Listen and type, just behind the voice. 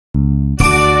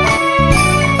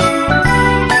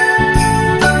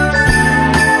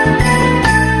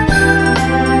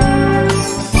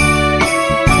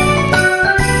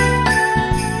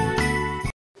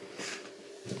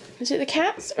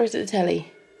or is it the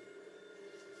telly?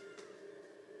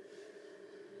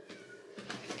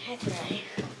 I don't know.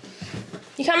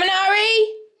 You coming, Ari?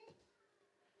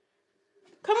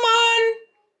 Come on!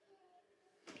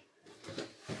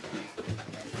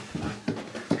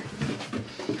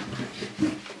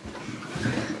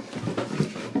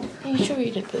 Are you sure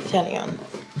you did put the telly on?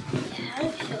 Yeah,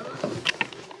 I'm sure.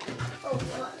 Oh,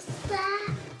 what's that?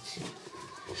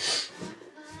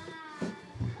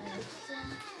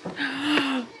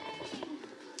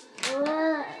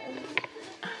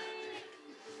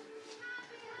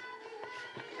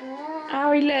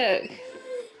 Ari, look.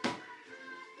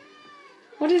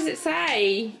 What does it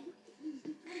say?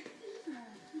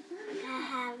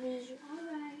 Harry,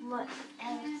 what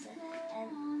else?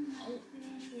 And eat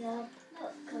your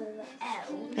book else.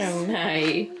 Oh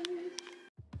no.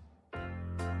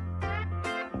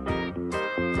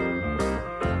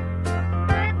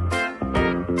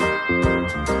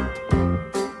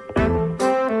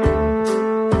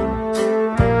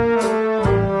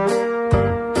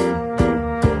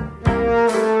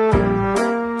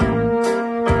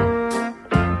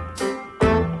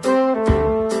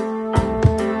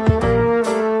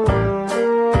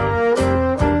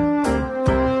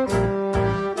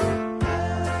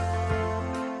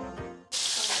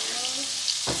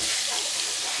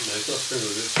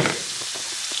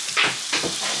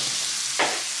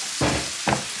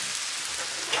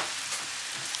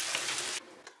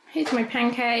 Here's my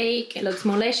pancake. It looks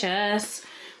delicious.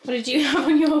 What did you have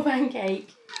on your pancake?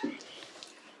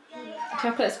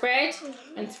 Chocolate spread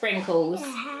and sprinkles.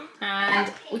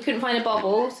 And we couldn't find a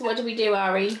bobble, so what did we do,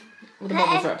 Ari? Well, the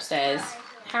bobbles are upstairs.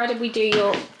 How did we do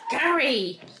your...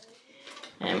 Gary!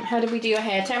 How did we do your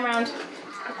hair? Turn around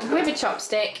with a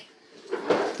chopstick.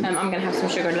 I'm going to have some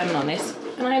sugar and lemon on this.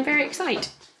 And I am very excited.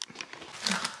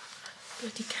 Oh,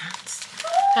 bloody cats.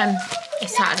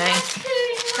 It's Saturday.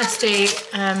 Let's do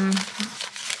a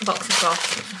box of broth.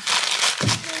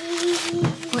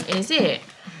 What is it?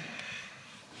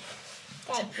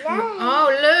 Oh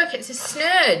look, it's a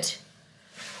snood.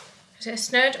 Is it a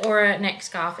snood or a neck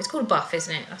scarf? It's called a buff,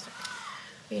 isn't it? That's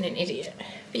being an idiot.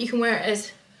 But you can wear it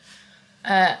as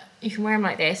you can wear them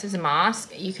like this as a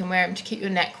mask. You can wear them to keep your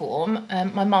neck warm.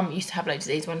 My mum used to have loads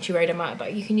of these when she rode a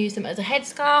motorbike. You can use them as a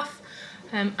headscarf.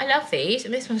 I love these,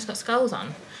 and this one's got skulls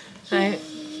on. So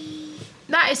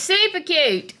that is super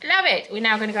cute. Love it. We're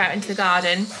now going to go out into the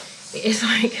garden. It is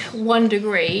like 1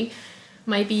 degree,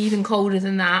 maybe even colder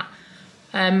than that.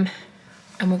 And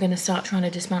we're going to start trying to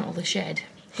dismantle the shed.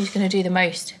 Who's going to do the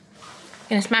most?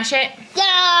 Going to smash it?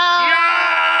 Yeah!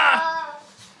 Yeah!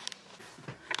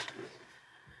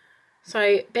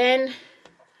 So Ben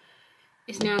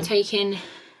is now taking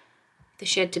the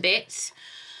shed to bits.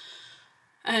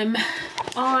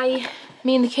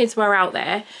 Me and the kids were out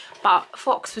there, but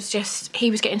Fox was just,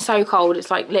 he was getting so cold. It's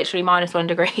like literally -1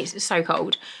 degree. It's so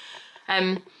cold.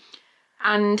 And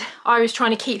I was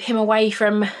trying to keep him away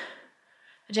from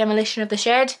the demolition of the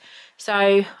shed.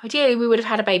 So ideally we would have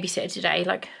had a babysitter today,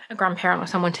 like a grandparent or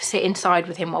someone to sit inside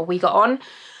with him while we got on.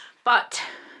 But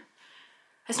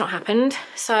that's not happened.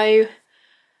 So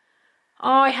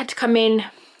I had to come in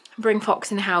and bring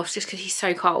Fox in the house just because he's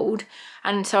so cold.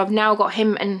 And so I've now got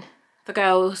him and the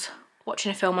girls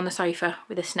watching a film on the sofa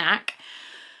with a snack.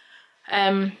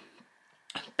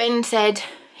 Ben said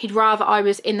he'd rather I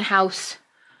was in the house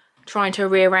trying to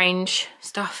rearrange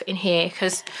stuff in here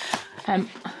because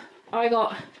I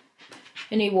got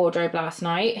a new wardrobe last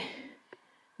night,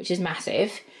 which is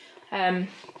massive.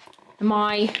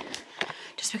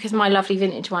 Just because my lovely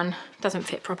vintage one doesn't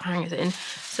fit proper hangers in,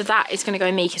 so that is going to go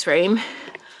in Mika's room.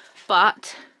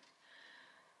 But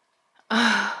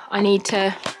I need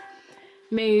to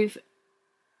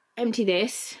empty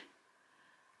this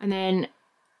and then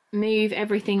move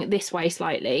everything this way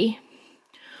slightly.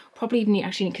 Probably even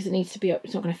actually, because it needs to be up,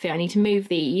 it's not going to fit. I need to move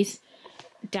these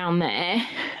down there,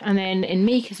 and then in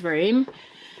Mika's room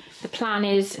the plan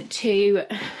is to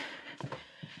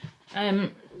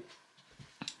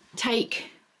take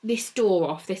this door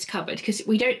off this cupboard, because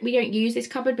we don't use this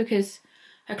cupboard because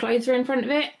her clothes are in front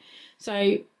of it.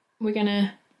 So we're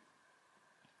gonna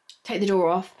take the door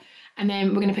off, and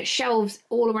then we're gonna put shelves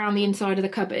all around the inside of the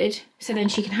cupboard, so then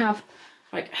she can have,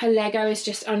 like, her Lego is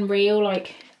just unreal.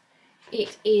 Like,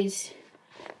 it is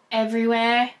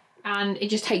everywhere and it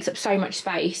just takes up so much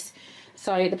space.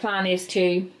 So the plan is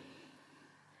to,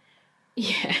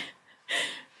 yeah,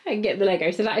 get the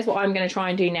Lego. So that is what I'm going to try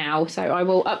and do now. So I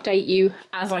will update you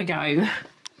as I go.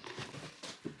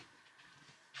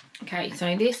 Okay,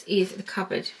 so this is the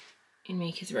cupboard in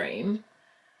Mika's room.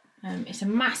 It's a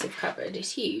massive cupboard,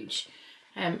 it's huge.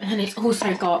 And then it's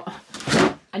also got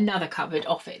another cupboard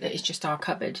off it that is just our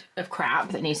cupboard of crap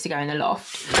that needs to go in the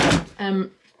loft.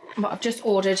 But I've just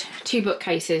ordered 2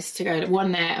 bookcases to go,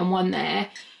 one there and one there.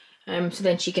 So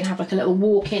then she can have like a little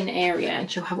walk-in area and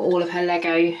she'll have all of her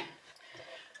Lego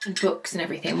and books and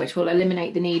everything, which will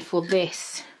eliminate the need for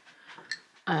this.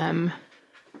 And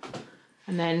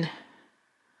then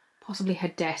possibly her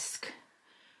desk.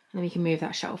 And then we can move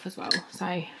that shelf as well.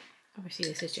 So obviously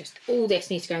this is just, all this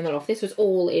needs to go in the loft. This was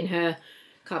all in her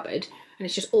cupboard. And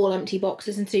it's just all empty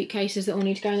boxes and suitcases that all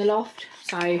need to go in the loft.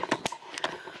 So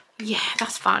yeah,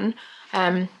 that's fun.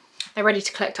 They're ready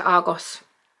to collect at Argos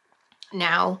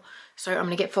now. So I'm going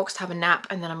to get Fox to have a nap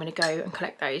and then I'm going to go and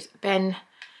collect those. Ben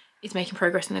is making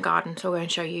progress in the garden, so I'll go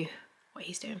and show you what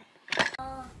he's doing.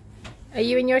 Are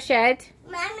you in your shed?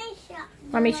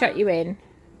 Mummy shut you in.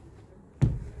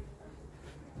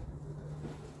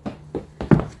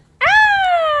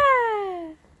 Ah!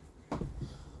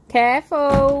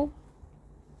 Careful.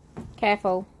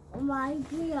 Careful. Oh my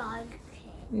God.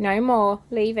 No more.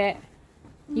 Leave it.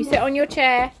 You sit on your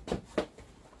chair.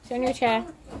 Sit on your chair.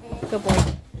 Good boy.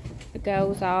 The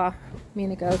girls are... Me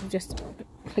and the girls have just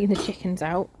cleaned the chickens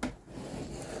out.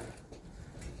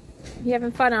 You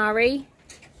having fun, Ari?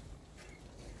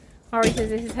 Ari says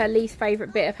this is her least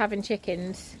favourite bit of having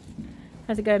chickens.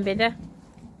 How's it going, Bender?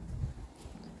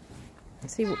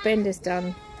 Let's see what Bender's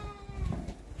done.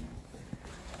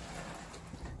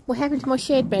 What happened to my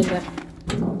shed, Bender?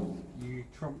 You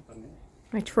trumped on it.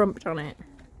 I trumped on it.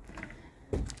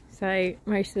 So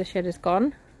most of the shed is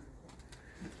gone.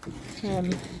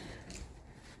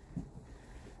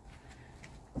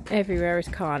 Everywhere is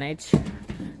carnage.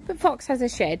 But Fox has a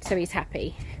shed, so he's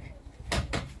happy.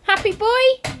 Happy boy?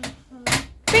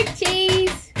 Big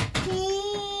cheese.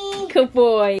 Good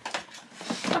boy.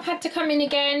 I've had to come in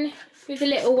again with the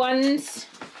little ones.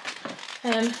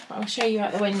 I'll show you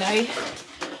out the window.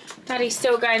 Daddy's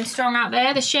still going strong out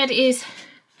there. The shed is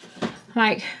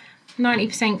like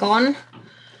 90% gone.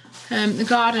 The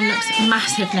garden looks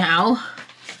massive now.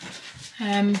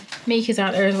 Mika's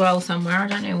out there as well somewhere, I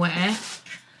don't know where.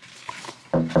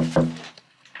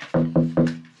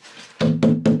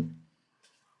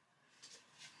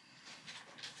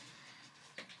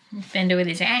 Bender with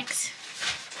his axe.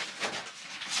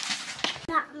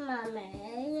 That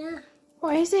Mummy.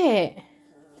 What is it?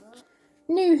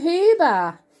 New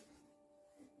Huber.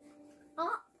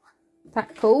 Up,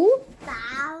 That cool?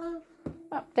 down.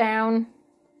 Up, down.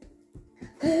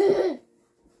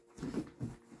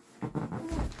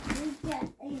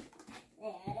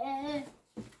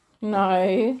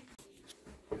 No.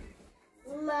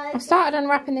 I've started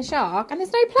unwrapping the shark and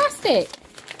there's no plastic.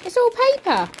 It's all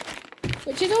paper,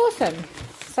 which is awesome.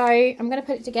 So I'm going to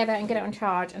put it together and get it on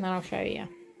charge and then I'll show you.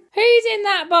 Who's in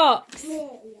that box?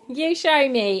 You show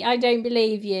me. I don't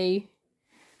believe you.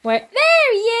 Where?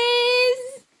 There he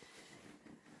is.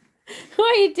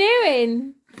 What are you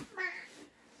doing?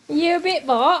 Are you a bit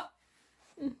what?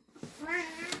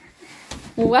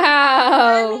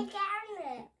 Wow.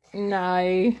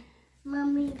 No.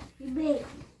 Mummy, big.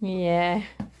 Yeah.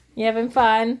 You having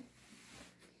fun?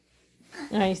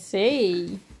 I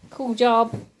see. Cool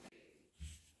job.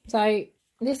 So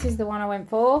this is the one I went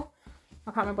for.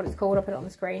 I can't remember what it's called. I'll put it on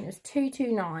the screen. It was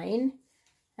 $229.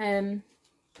 But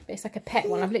it's like a pet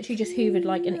one. I've literally just hoovered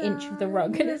like an inch of the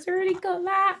rug and it's already got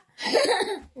that.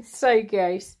 It's so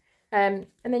gross. And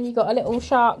then you got a little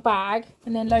shark bag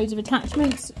and then loads of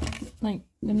attachments, like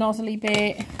the nozzly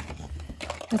bit.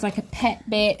 There's like a pet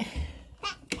bit.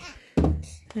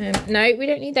 No, we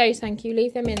don't need those, thank you.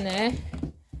 Leave them in there.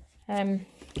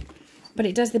 But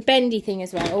it does the bendy thing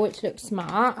as well, which looks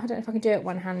smart. I don't know if I can do it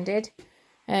one-handed.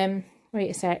 Wait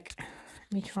a sec.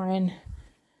 Let me try and...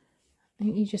 I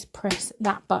think you just press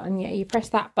that button. Yeah, you press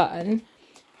that button.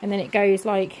 And then it goes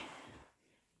like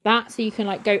that. So you can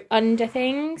like go under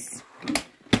things.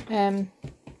 And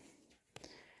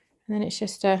then it's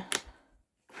just a...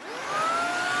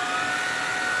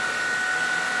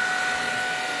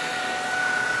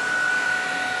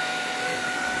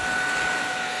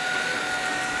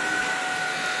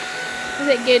 Is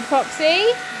it good,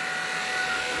 Foxy?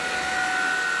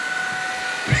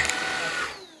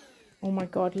 Oh my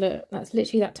god, look, that's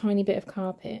literally that tiny bit of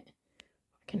carpet.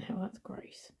 Fucking hell, that's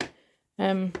gross.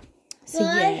 So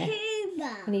yeah,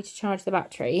 I need to charge the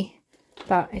battery,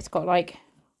 but it's got like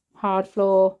hard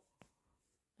floor.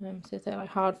 So they're like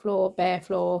hard floor, bare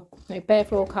floor, no, bare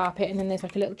floor carpet, and then there's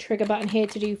like a little trigger button here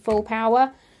to do full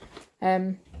power.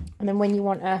 And then when you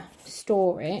want to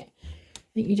store it,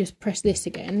 I think you just press this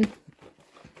again.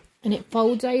 And it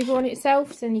folds over on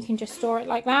itself, so then you can just store it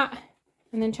like that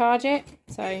and then charge it.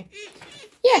 So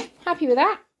yeah, happy with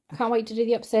that. I can't wait to do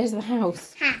the upstairs of the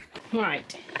house.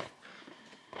 Right.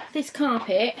 This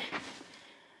carpet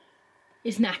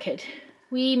is knackered.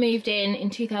 We moved in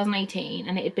 2018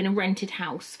 and it had been a rented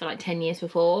house for like 10 years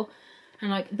before.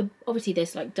 And like, obviously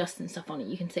there's like dust and stuff on it,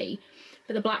 you can see.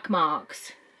 But the black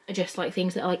marks are just like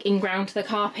things that are like inground to the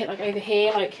carpet, like over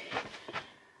here, like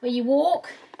where you walk.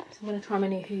 So I'm gonna try my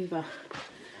new Hoover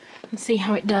and see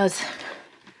how it does.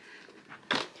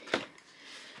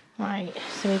 Right,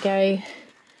 so we go.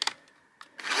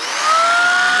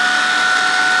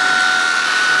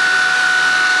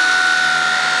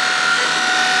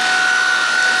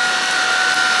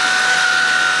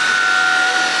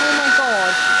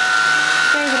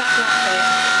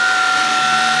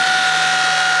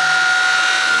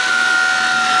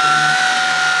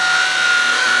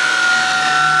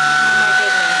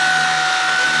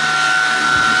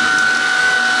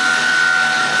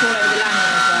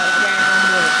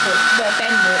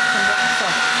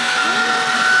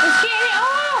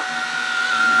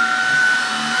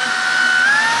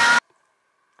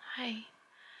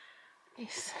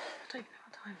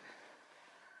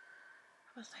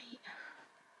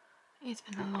 It's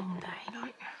been a long day,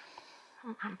 like,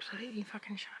 I'm absolutely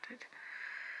fucking shattered.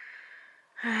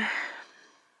 The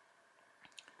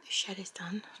shed is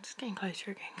done. I'm just getting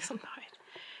closer again because I'm tired.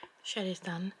 The shed is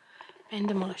done. Ben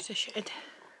demolished the shed.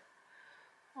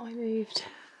 I moved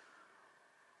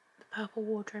the purple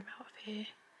wardrobe out of here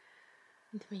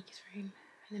into Mika's room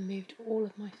and then moved all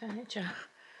of my furniture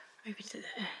over to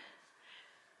there.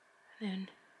 And then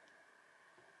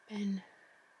Ben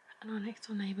and our next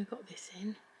door neighbour got this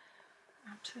in.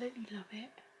 Absolutely love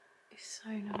it. It's so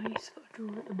nice. Got a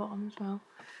drawer at the bottom as well.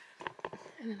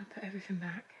 And then I put everything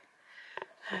back.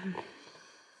 I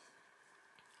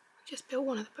just built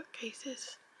one of the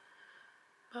bookcases,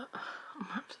 but I'm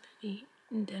absolutely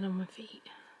dead on my feet.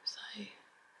 So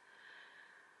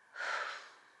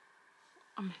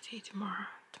I'm gonna see you tomorrow.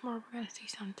 Tomorrow we're gonna see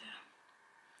Santa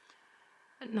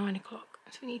at 9 o'clock.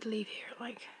 So we need to leave here at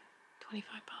like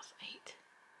 25 past 8.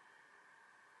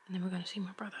 And then we're going to see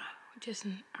my brother, which is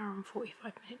an hour and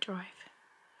 45-minute drive.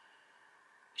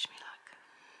 Wish me luck.